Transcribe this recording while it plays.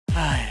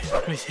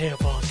Chris here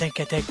for Tech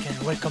and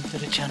welcome to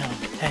the channel.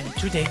 And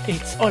today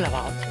it's all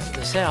about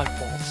the serial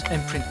ports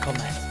and print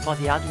commands for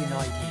the Arduino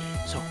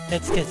IDE. So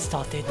let's get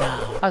started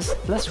now. As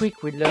last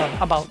week we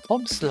learned about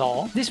Ohm's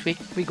law, this week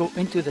we go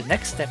into the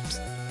next steps,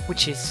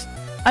 which is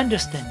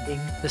understanding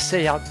the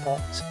serial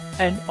ports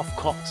and of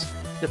course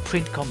the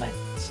print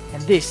commands.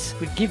 And this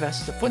will give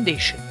us the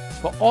foundation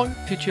for all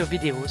future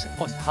videos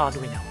on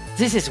Arduino.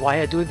 This is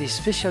why I do this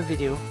special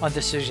video on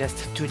the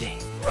subject today.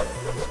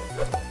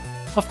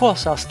 Of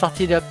course, I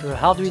started up the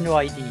Arduino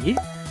IDE,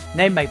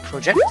 name my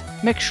project,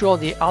 make sure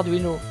the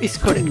Arduino is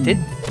connected,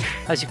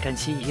 as you can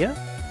see here.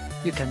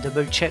 You can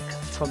double check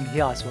from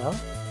here as well.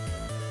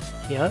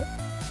 Here,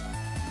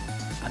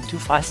 I'm too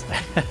fast.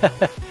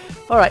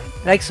 Alright,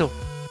 like so.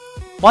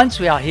 Once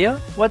we are here,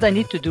 what I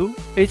need to do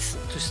is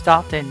to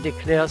start and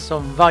declare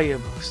some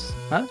variables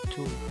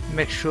to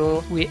make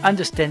sure we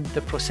understand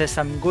the process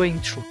I'm going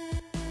through.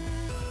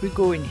 We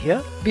go in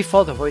here,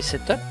 before the voice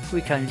setup,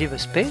 we can leave a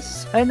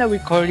space, and I will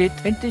call it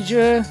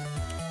integer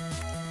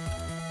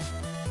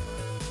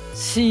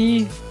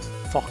C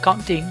for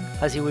counting,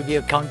 as it will be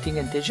a counting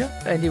integer,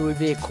 and it will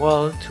be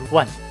equal to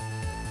 1.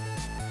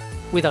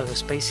 Without a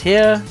space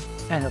here,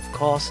 and of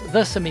course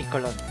the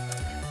semicolon.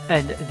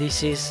 And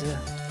this is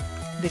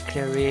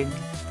declaring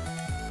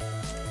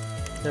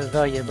the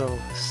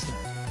variables.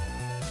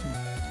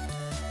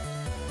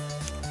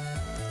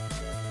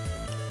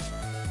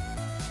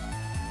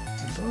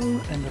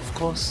 And of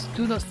course,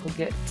 do not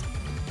forget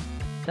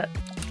that,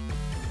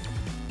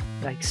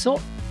 like so,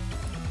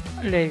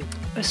 leave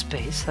a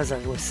space, as I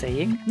was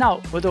saying.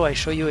 Now, what do I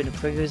show you in the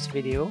previous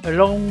video a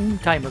long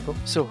time ago?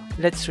 So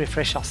let's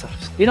refresh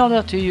ourselves. In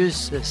order to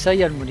use the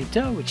serial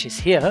monitor, which is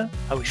here,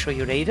 I will show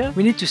you later,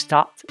 we need to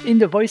start in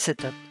the voice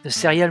setup, the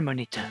serial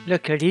monitor.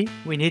 Luckily,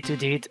 we need to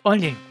do it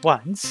only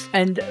once,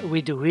 and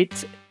we do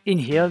it in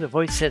here, the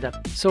voice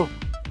setup. So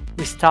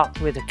we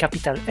start with a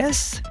capital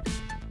S,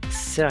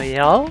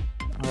 serial,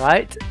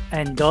 right,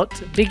 and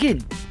dot begin.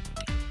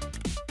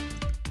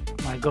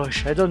 My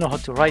gosh, I don't know how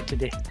to write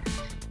today.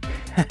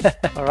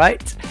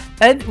 Alright,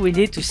 and we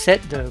need to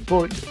set the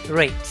baud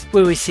rate.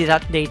 We will see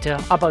that later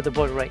about the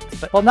baud rate,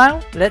 but for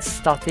now let's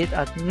start it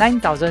at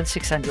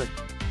 9600.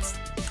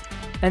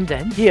 And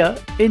then here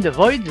in the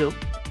void loop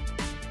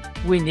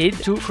we need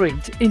to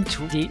print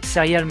into the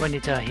serial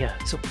monitor here.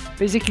 So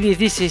basically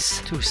this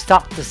is to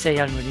start the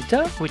serial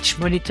monitor, which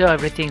monitor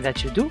everything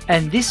that you do,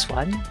 and this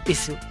one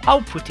is to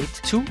output it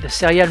to the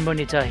serial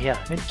monitor here.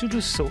 And to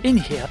do so in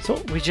here, so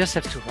we just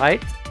have to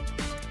write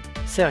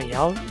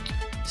serial,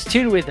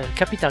 still with a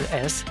capital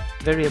S,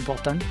 very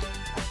important.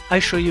 I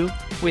show you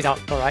without,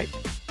 alright.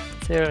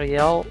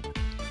 Serial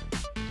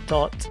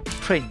dot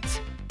print.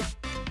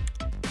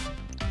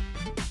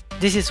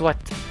 This is what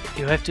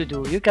you have to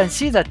do. You can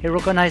see that it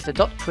recognizes the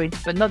dot print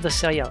but not the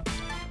serial,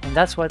 and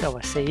that's what I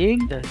was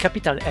saying, the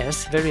capital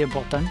S, very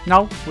important.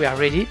 Now we are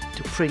ready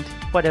to print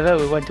whatever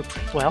we want to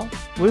print. Well,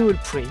 we will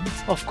print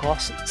of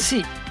course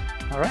C,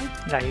 alright,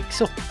 like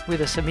so, with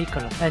a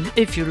semicolon. And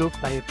if you look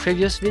my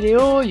previous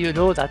video, you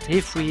know that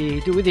if we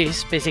do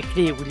this,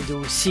 basically we'll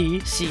do C,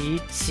 C,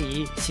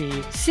 C,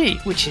 C, C,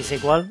 which is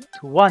equal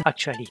to 1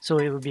 actually. So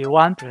it will be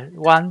 1 plus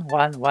 1,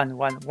 1, 1,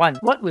 1, 1.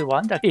 What we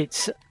want,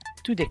 it's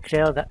to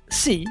declare that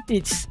C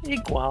is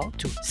equal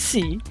to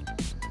C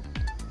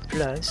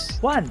plus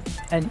 1.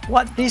 And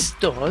what this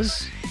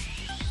does,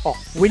 or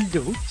will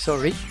do,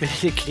 sorry,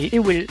 basically it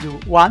will do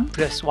 1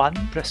 plus 1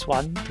 plus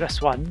 1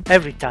 plus 1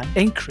 every time,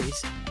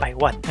 increase by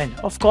 1. And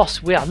of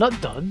course we are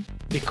not done,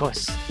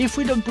 because if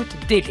we don't put a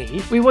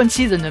delay, we won't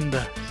see the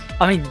number.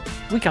 I mean,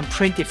 we can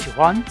print if you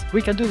want,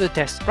 we can do the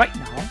test right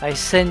now. I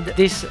send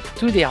this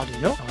to the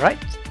Arduino,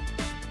 alright?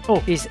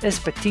 Oh, it's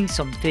expecting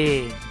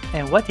something.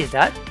 And what is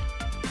that?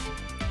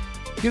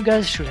 You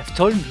guys should have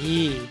told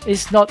me.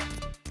 It's not,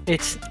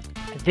 it's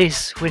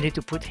this we need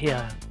to put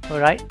here,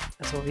 alright?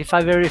 So if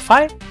I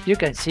verify, you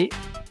can see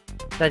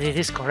that it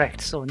is correct.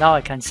 So now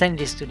I can send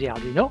this to the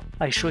Arduino.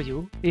 I show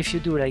you, if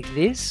you do like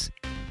this,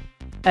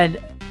 and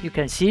you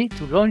can see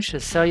to launch the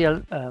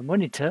serial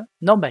monitor,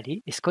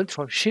 normally it's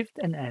Ctrl Shift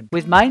and M.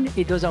 With mine,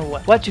 it doesn't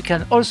work. What you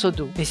can also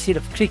do, instead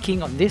of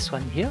clicking on this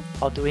one here,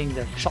 or doing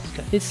the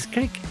shortcut, is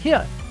click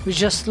here. We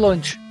just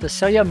launch the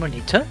serial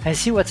monitor and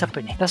see what's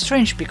happening. That's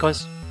strange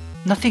because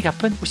nothing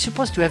happened. We're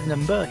supposed to have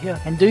number here.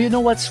 And do you know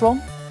what's wrong?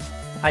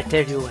 I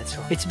tell you what's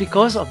wrong. It's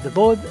because of the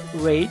baud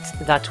rate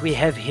that we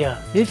have here.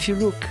 If you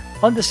look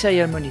on the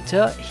serial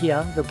monitor,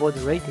 here the baud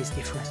rate is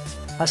different.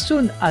 As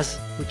soon as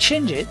we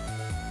change it,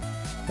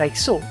 like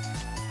so,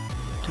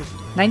 to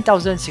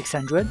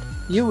 9600,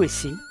 you will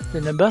see the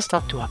numbers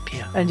start to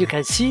appear. And you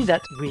can see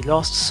that we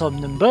lost some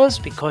numbers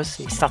because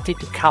it started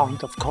to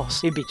count, of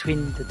course, in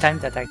between the time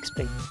that I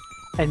explained.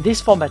 And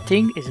this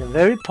formatting is a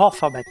very poor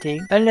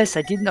formatting. Unless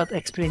I did not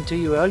explain to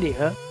you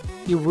earlier,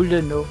 you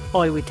wouldn't know,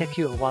 or it will take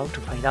you a while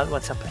to find out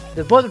what's happening.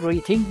 The baud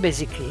rating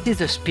basically is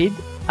the speed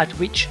at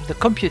which the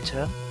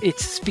computer is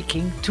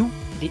speaking to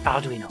the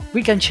Arduino.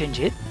 We can change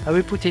it. I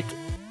will put it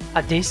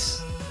at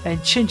this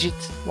and change it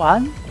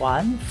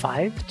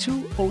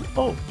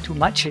 11520 to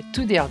match it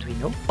to the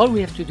Arduino. All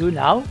we have to do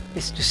now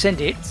is to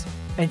send it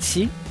and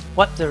see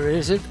what the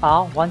results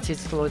are once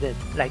it's loaded,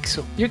 like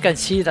so. You can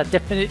see that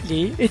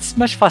definitely it's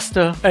much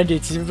faster and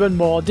it's even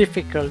more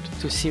difficult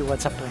to see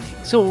what's happening.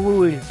 So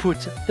we will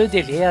put the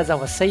delay as I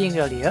was saying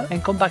earlier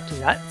and come back to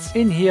that.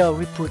 In here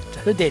we put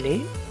the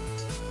delay,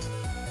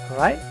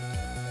 alright?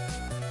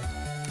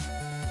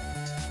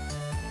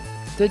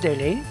 The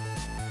delay,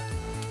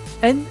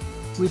 and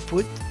we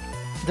put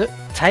the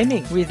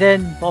timing. We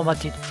then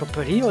format it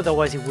properly,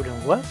 otherwise it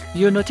wouldn't work.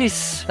 You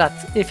notice that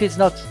if it's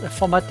not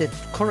formatted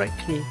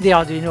correctly, the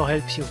Arduino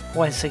helps you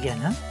once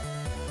again.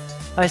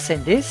 I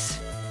send this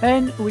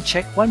and we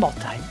check one more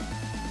time.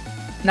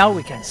 Now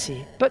we can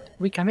see, but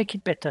we can make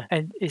it better,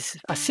 and it's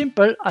as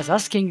simple as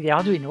asking the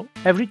Arduino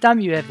every time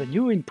you have a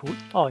new input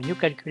or a new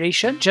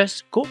calculation,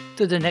 just go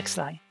to the next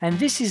line. And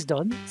this is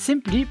done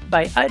simply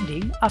by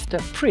adding after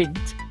print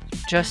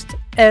just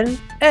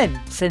ln.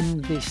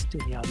 Send this to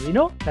the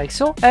Arduino like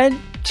so and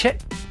check.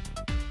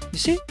 You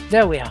see,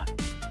 there we are.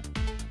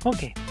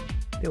 Okay,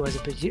 there was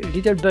a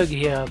little bug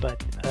here,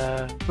 but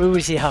we will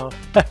see how.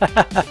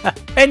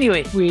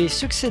 Anyway, we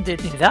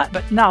succeeded in that,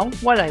 but now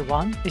what I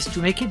want is to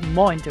make it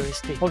more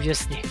interesting,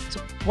 obviously.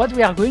 So what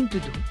we are going to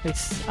do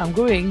is I'm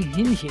going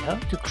in here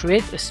to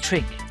create a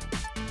string.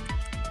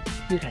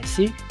 You can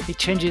see it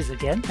changes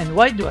again. And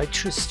why do I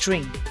choose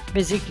string?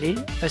 Basically,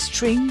 a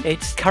string,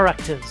 it's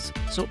characters.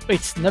 So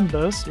it's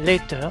numbers,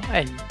 letter,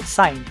 and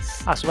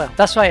signs as well.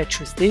 That's why I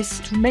choose this,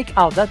 to make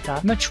our data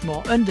much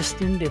more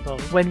understandable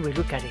when we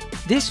look at it.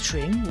 This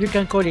string, you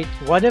can call it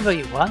whatever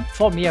you want.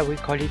 For me, I will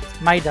call it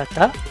my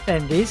data.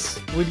 And this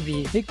will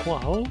be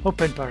equal,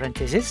 open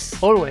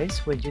parenthesis. Always,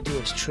 when you do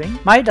a string,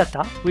 my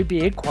data will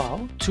be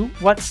equal to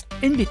what's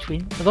in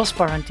between those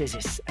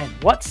parentheses. And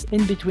what's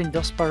in between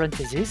those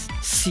parentheses,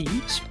 C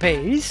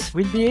space,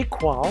 will be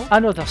equal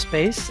another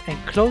space and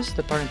close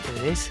the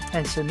parenthesis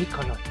and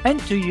semicolon. And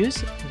to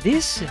use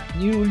this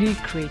newly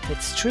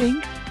created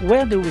string,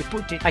 where do we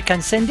put it? I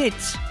can send it,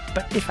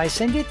 but if I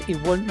send it,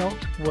 it will not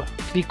work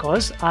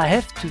because I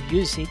have to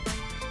use it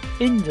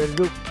in the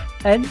loop,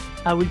 and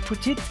I will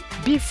put it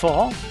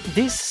before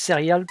this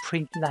serial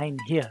print line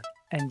here.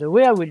 And the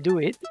way I will do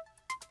it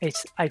is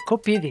I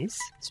copy this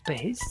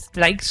space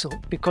like so,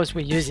 because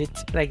we use it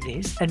like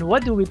this. And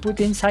what do we put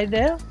inside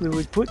there? We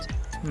will put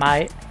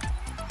my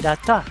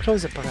data,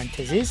 close the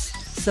parenthesis,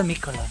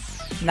 semicolon.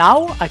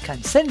 Now I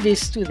can send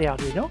this to the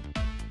Arduino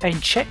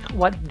and check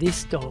what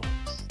this does.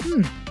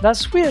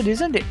 That's weird,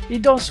 isn't it?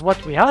 It does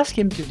what we ask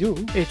him to do.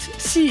 It's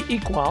C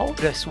equal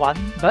 +1,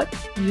 but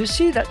you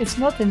see that it's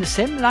not in the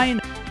same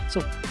line.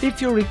 So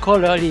if you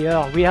recall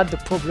earlier, we had the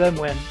problem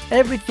when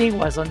everything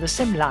was on the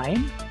same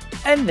line,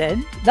 and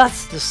then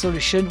that's the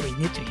solution we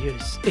need to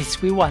use.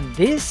 It's we want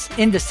this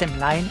in the same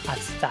line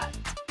as that.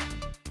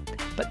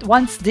 But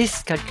once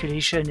this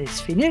calculation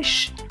is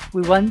finished,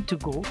 we want to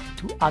go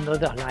to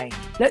another line.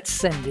 Let's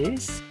send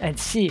this and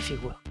see if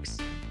it works.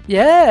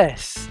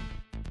 Yes!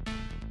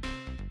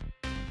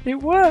 It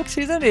works,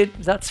 isn't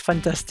it? That's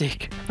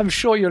fantastic. I'm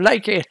sure you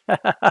like it.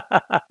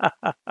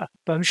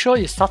 But I'm sure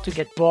you start to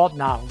get bored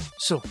now.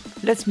 So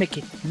let's make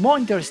it more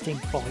interesting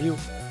for you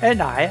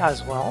and I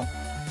as well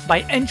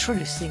by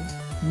introducing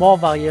more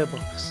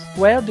variables.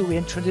 Where do we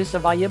introduce the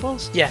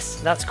variables? Yes,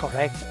 that's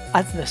correct,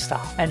 at the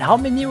start. And how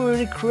many will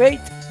we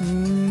create?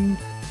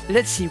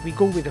 Let's see, we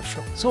go with the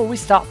flow. So we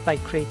start by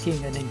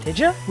creating an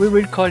integer. We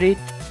will call it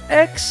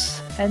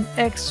x, and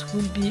x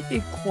will be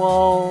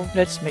equal,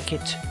 let's make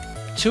it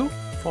 2,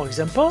 for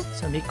example,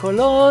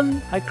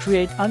 semicolon. I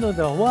create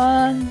another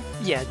one.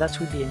 Yeah, that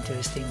would be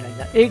interesting like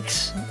that.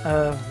 X,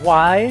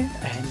 y,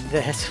 and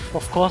that's,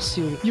 of course,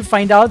 you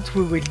find out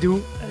we will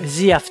do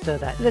z after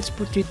that. Let's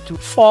put it to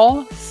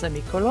 4,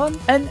 semicolon,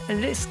 and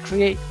let's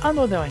create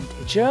another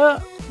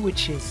integer,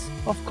 which is,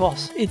 of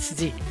course, it's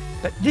z.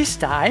 But this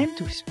time,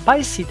 to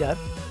spice it up,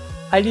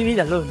 I leave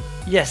it alone.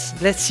 Yes,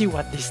 let's see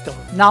what this does.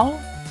 Now,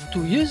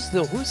 to use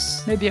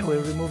those, maybe I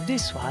will remove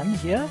this one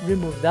here,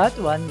 remove that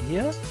one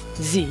here.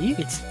 Z,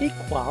 it's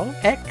equal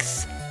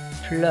x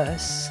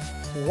plus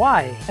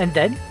y. And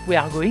then we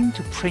are going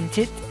to print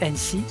it and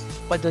see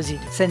what does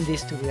it do. Send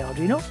this to the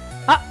Arduino.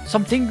 Ah,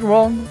 something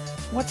wrong.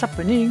 What's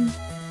happening?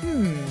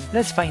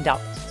 Let's find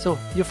out. So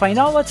you find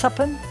out what's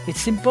happened?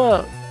 It's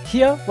simple.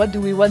 Here, what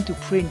do we want to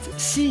print?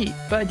 C,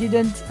 but I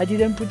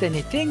didn't put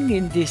anything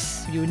in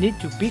this. You need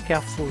to be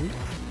careful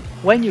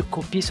when you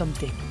copy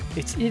something.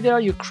 It's either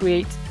you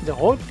create the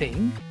whole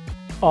thing,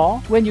 or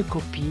when you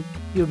copy,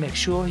 you make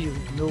sure you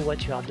know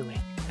what you are doing.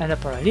 And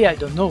apparently I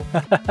don't know.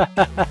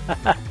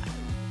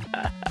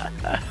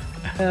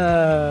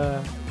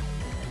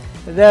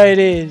 There it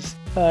is.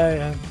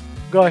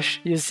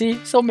 Gosh, you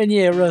see, so many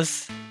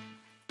errors.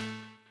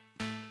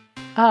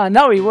 Ah,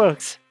 now it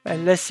works.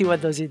 And let's see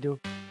what does it do.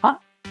 Huh?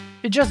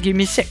 It just gave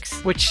me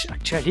 6, which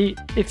actually,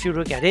 if you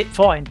look at it,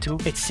 4 and 2,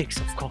 it's 6,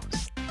 of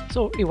course.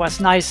 So it was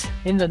nice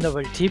in the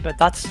novelty, but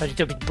that's a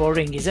little bit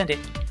boring, isn't it?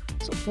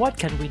 So what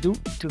can we do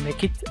to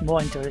make it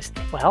more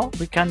interesting? Well,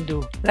 we can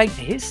do like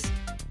this.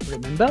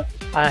 Remember,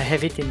 I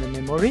have it in the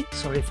memory.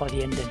 Sorry for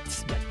the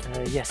indents, but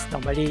yes,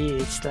 normally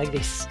it's like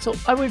this. So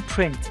I will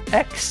print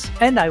X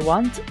and I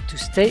want to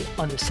stay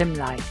on the same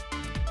line.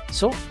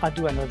 So I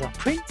do another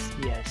print.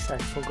 Yes, I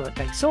forgot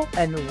like so.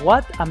 And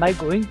what am I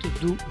going to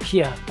do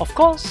here? Of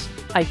course,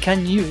 I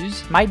can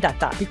use my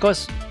data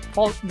because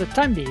for the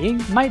time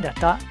being, my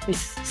data is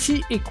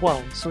C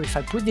equal. So if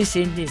I put this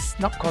in, it's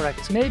not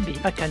correct. So maybe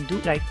I can do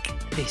like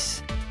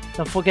this.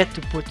 Don't forget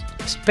to put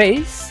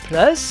space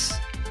plus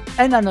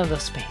and another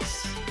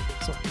space.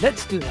 So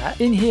let's do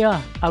that. In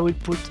here, I will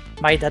put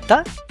my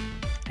data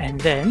and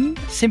then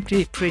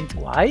simply print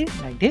Y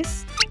like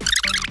this.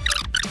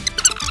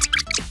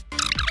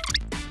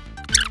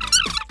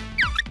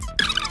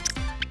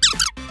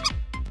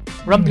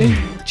 Rumbling,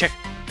 check.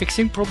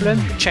 Fixing problem,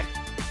 check.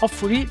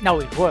 Hopefully now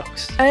it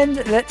works. And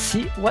let's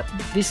see what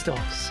this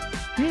does.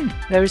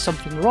 There is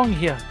something wrong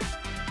here.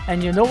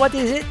 And you know what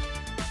is it?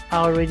 I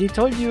already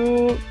told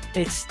you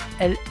it's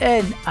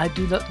ln. I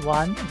do not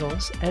want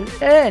those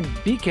ln.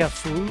 Be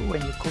careful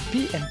when you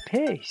copy and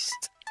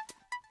paste.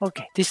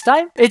 Okay, this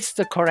time it's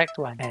the correct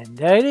one. And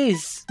there it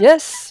is.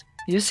 Yes,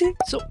 you see?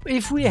 So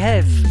if we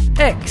have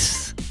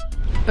x,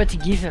 but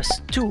it gives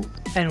us 2.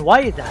 And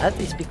why that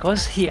is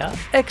because here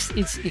x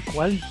is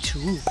equal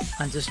to,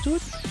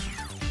 understood?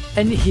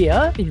 And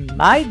here in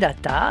my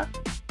data,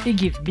 it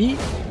gives me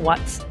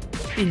what's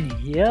in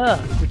here,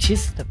 which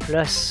is the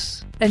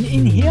plus. And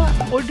in here,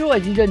 although I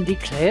didn't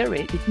declare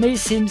it, it may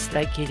seem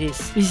like it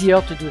is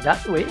easier to do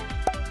that way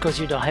because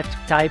you don't have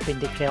to type and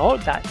declare all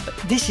that. But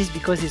this is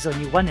because it's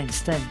only one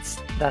instance.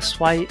 That's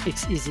why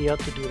it's easier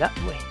to do that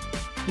way.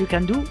 You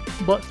can do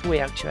both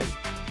way actually,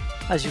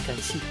 as you can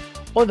see.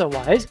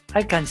 Otherwise,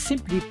 I can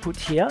simply put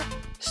here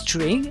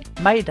string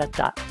my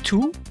data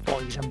 2,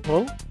 for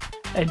example,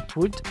 and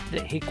put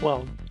the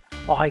equal.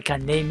 Or I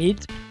can name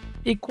it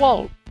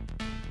equal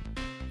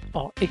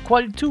or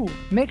equal to.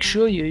 Make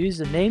sure you use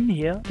the name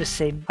here the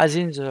same as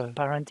in the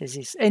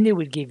parentheses, and it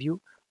will give you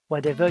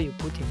whatever you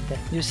put in there.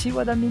 You see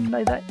what I mean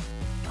by that?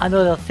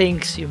 Another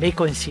things you may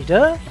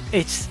consider,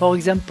 it's for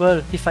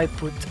example, if I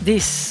put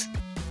this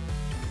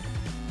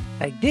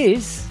like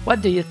this,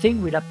 what do you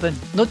think will happen?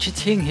 No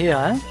cheating here,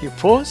 eh? You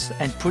pause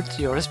and put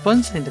your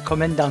response in the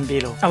comment down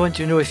below. I want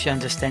to know if you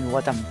understand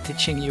what I'm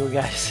teaching you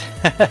guys.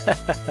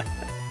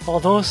 For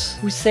those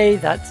who say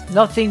that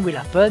nothing will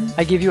happen,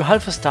 I give you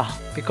half a star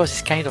because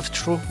it's kind of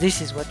true.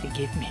 This is what they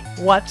gave me.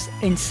 What's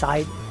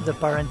inside the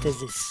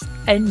parentheses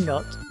and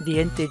not the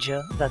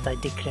integer that I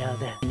declare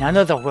there. In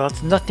other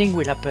words, nothing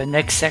will happen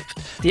except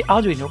the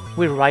Arduino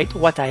will write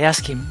what I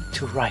ask him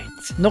to write.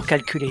 No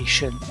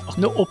calculation or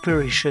no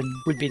operation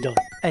will be done.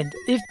 And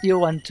if you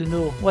want to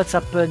know what's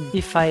happened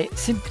if I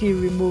simply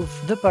remove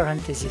the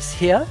parentheses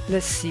here,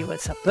 let's see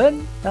what's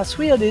happened. That's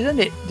weird, isn't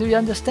it? Do you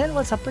understand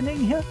what's happening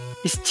here?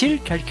 It still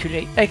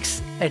calculates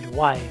x and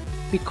y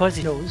because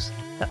it knows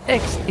that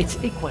x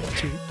is equal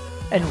to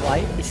and y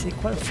is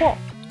equal to 4.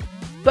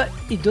 But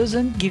it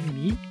doesn't give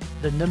me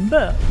the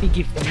number, it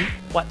gives me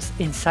what's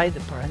inside the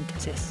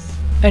parentheses.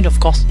 And of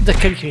course, the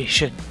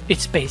calculation,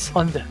 it's based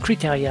on the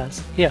criteria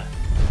here.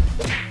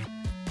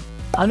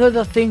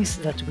 Another things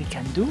that we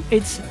can do,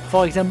 it's,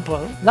 for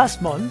example,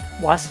 last month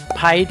was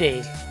Pi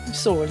Day.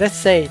 So let's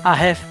say I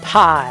have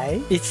pi,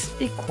 it's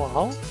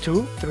equal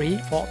to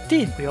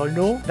 314. We all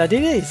know that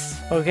it is,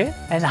 okay?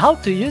 And how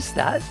to use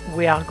that?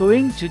 We are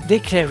going to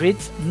declare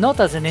it not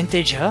as an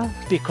integer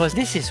because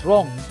this is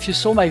wrong. If you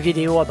saw my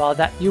video about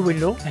that, you will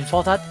know. And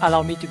for that,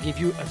 allow me to give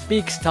you a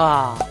big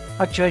star.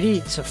 Actually,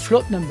 it's a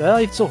float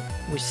number. So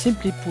we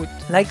simply put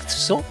like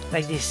so,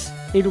 like this.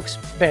 It looks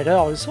better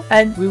also.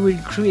 And we will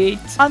create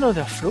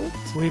another float.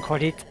 We'll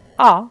call it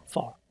R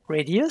for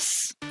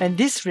radius, and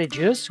this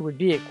radius will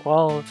be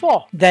equal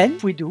 4. Then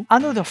we do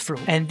another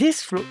float, and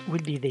this float will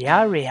be the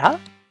area.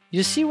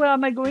 You see where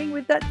am I going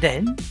with that?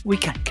 Then we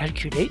can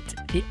calculate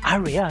the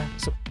area.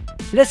 So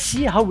let's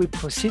see how we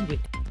proceed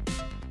with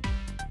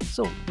it.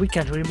 So we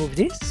can remove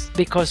this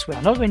because we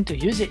are not going to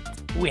use it.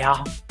 We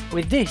are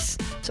with this.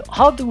 So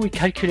how do we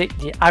calculate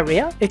the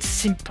area? It's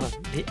simple.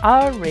 The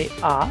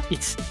area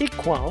is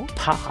equal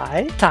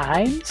pi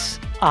times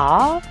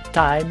r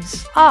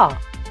times r.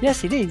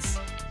 Yes, it is.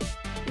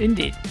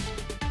 Indeed.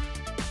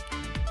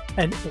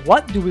 And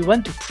what do we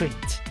want to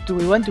print? Do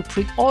we want to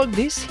print all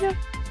this here?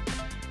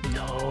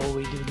 No,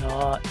 we do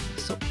not.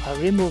 So I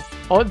remove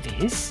all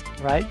this,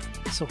 right?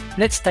 So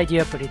let's tidy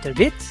up a little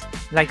bit,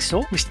 like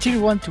so. We still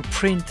want to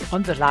print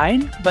on the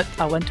line, but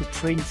I want to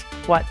print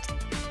what?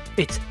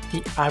 It's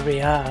the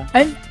area.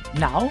 And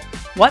now,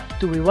 what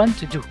do we want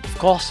to do? Of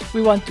course,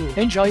 we want to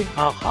enjoy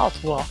our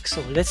artwork.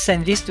 So let's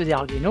send this to the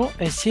Arduino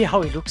and see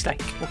how it looks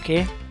like.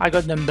 Okay, I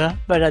got number,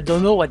 but I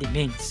don't know what it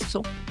means.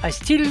 So I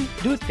still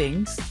do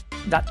things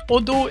that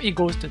although it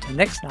goes to the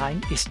next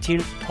line, is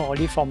still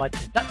poorly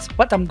formatted. That's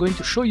what I'm going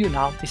to show you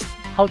now, is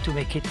how to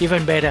make it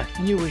even better.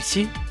 And you will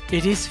see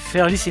it is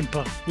fairly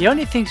simple. The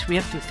only things we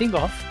have to think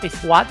of is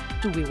what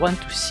do we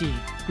want to see.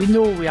 We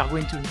know we are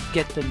going to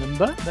get the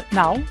number, but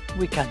now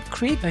we can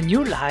create a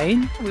new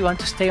line. We want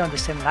to stay on the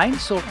same line,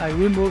 so I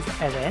remove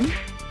ln.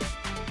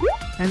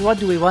 And what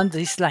do we want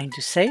this line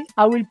to say?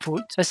 I will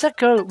put a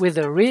circle with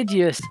a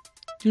radius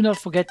do not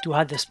forget to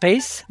add the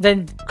space,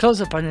 then close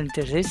the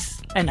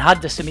parenthesis and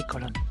add the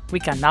semicolon. We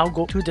can now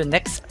go to the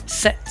next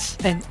set.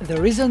 And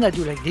the reason I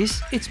do like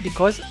this, it's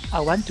because I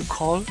want to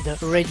call the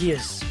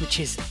radius, which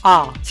is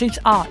R. Since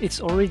R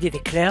is already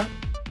declared,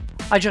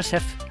 I just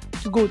have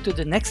to go to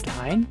the next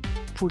line,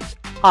 put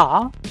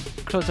R,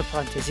 close the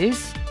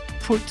parenthesis,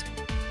 put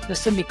the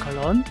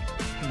semicolon,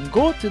 and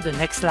go to the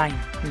next line.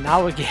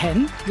 Now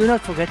again, do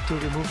not forget to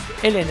remove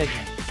ln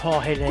again. Poor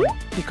ln,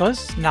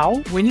 because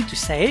now we need to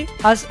say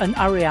as an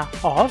area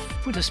of,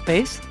 put a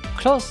space,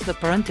 close the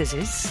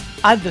parenthesis,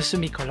 add the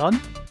semicolon.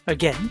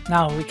 Again,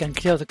 now we can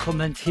clear the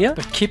comment here,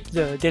 but keep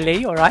the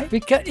delay, alright?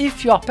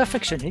 If you are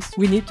perfectionist,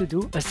 we need to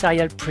do a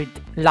serial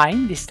print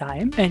line this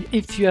time. And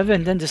if you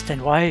haven't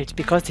understand why, it's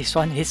because this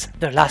one is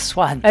the last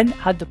one. And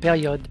add the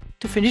period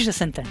to finish the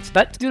sentence.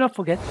 But do not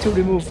forget to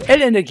remove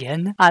ln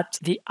again at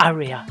the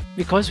area,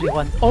 because we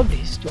want all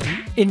these to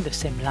be in the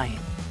same line.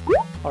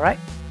 Alright?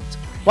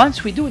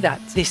 Once we do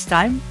that, this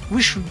time we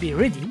should be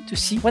ready to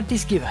see what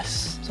this gives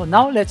us. So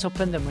now let's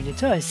open the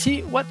monitor and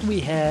see what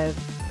we have.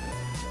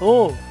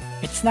 Oh,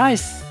 it's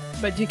nice,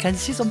 but you can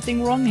see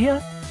something wrong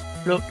here.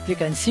 Look, you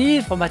can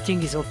see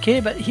formatting is okay,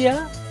 but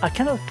here I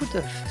cannot put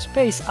a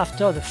space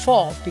after the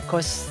 4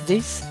 because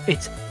this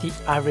is the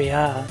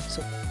area.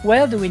 So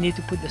where do we need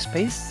to put the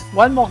space?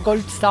 One more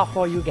gold star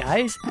for you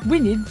guys. We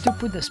need to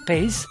put the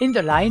space in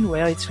the line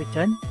where it's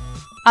written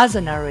as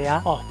an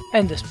area,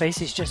 and the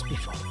space is just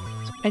before.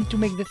 And to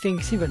make the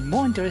things even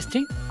more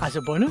interesting, as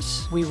a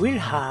bonus, we will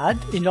add,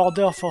 in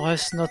order for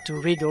us not to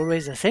read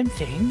always the same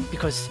thing,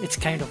 because it's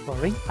kind of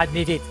boring,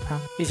 admit it,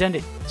 isn't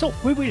it? So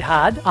we will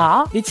add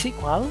R, it's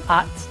equal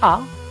at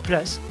R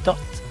plus dot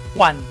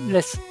 1.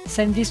 Let's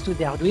send this to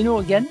the Arduino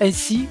again and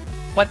see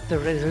what the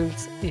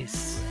result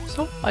is.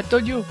 So I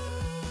told you,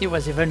 it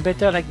was even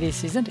better like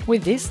this, isn't it?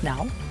 With this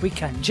now, we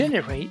can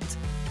generate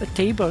a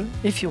table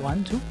if you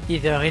want to,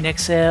 either in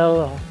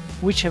Excel or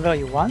whichever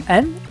you want,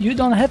 and you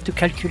don't have to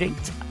calculate.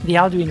 The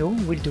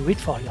Arduino will do it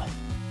for you.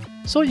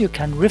 So you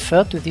can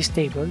refer to this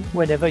table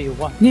whenever you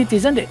want. Neat,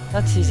 isn't it?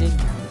 That's easy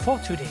for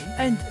today.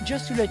 And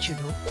just to let you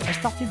know, I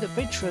started a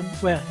Patreon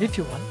where if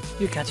you want,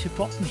 you can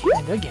support me.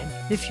 And again,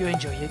 if you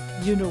enjoy it,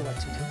 you know what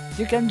to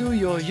do. You can do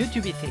your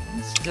YouTube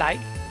things, like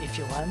if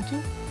you want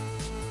to,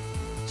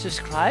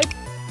 subscribe,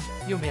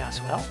 you may as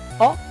well,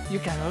 or you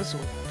can also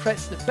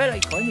press the bell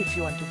icon if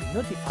you want to be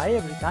notified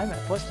every time I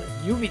post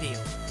a new video.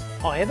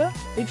 However,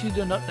 if you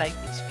do not like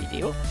this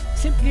video,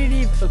 simply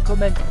leave a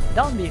comment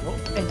down below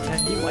and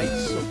tell me why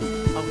so.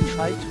 I will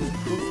try to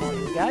improve for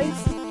you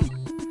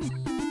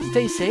guys.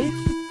 Stay safe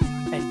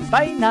and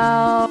bye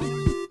now!